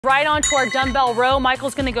Right onto our dumbbell row.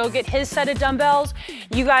 Michael's gonna go get his set of dumbbells.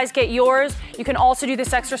 You guys get yours. You can also do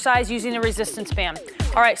this exercise using the resistance band.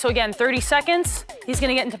 All right, so again, 30 seconds. He's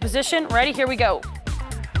gonna get into position. Ready, here we go.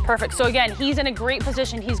 Perfect, so again, he's in a great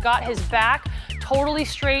position. He's got his back totally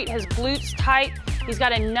straight, his glutes tight. He's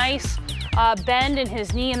got a nice bend in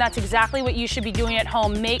his knee, and that's exactly what you should be doing at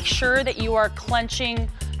home. Make sure that you are clenching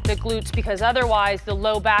the glutes because otherwise the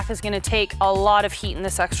low back is gonna take a lot of heat in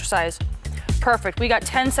this exercise. Perfect, we got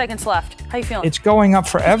 10 seconds left. How you feeling? It's going up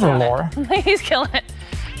forever, Laura. He's killing it.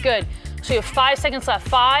 Good, so you have 5 seconds left.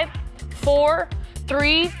 5, 4,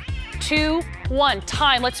 3, 2, 1.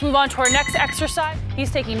 Time, let's move on to our next exercise.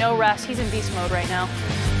 He's taking no rest, he's in beast mode right now.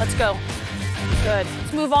 Let's go. Good,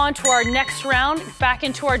 let's move on to our next round. Back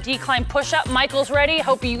into our decline push-up. Michael's ready,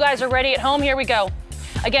 hope you guys are ready at home. Here we go.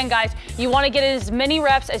 Again, guys, you want to get as many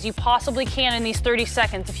reps as you possibly can in these 30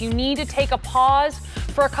 seconds. If you need to take a pause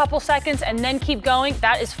for a couple seconds and then keep going,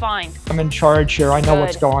 that is fine. I'm in charge here. I know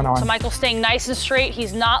what's going on. So Michael's staying nice and straight.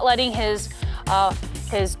 He's not letting his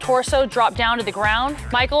torso drop down to the ground.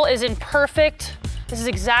 Michael is in perfect. This is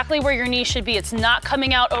exactly where your knee should be. It's not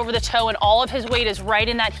coming out over the toe, and all of his weight is right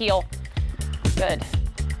in that heel. Good.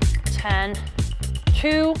 10,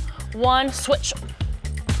 2, 1, switch.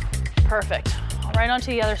 Perfect. Right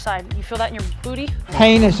onto the other side. You feel that in your booty?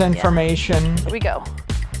 Pain is information. Yeah. Here we go.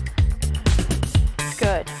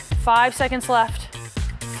 Good. 5 seconds left.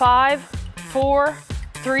 5, 4,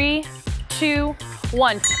 3, 2,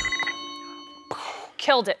 1.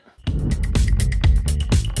 Killed it.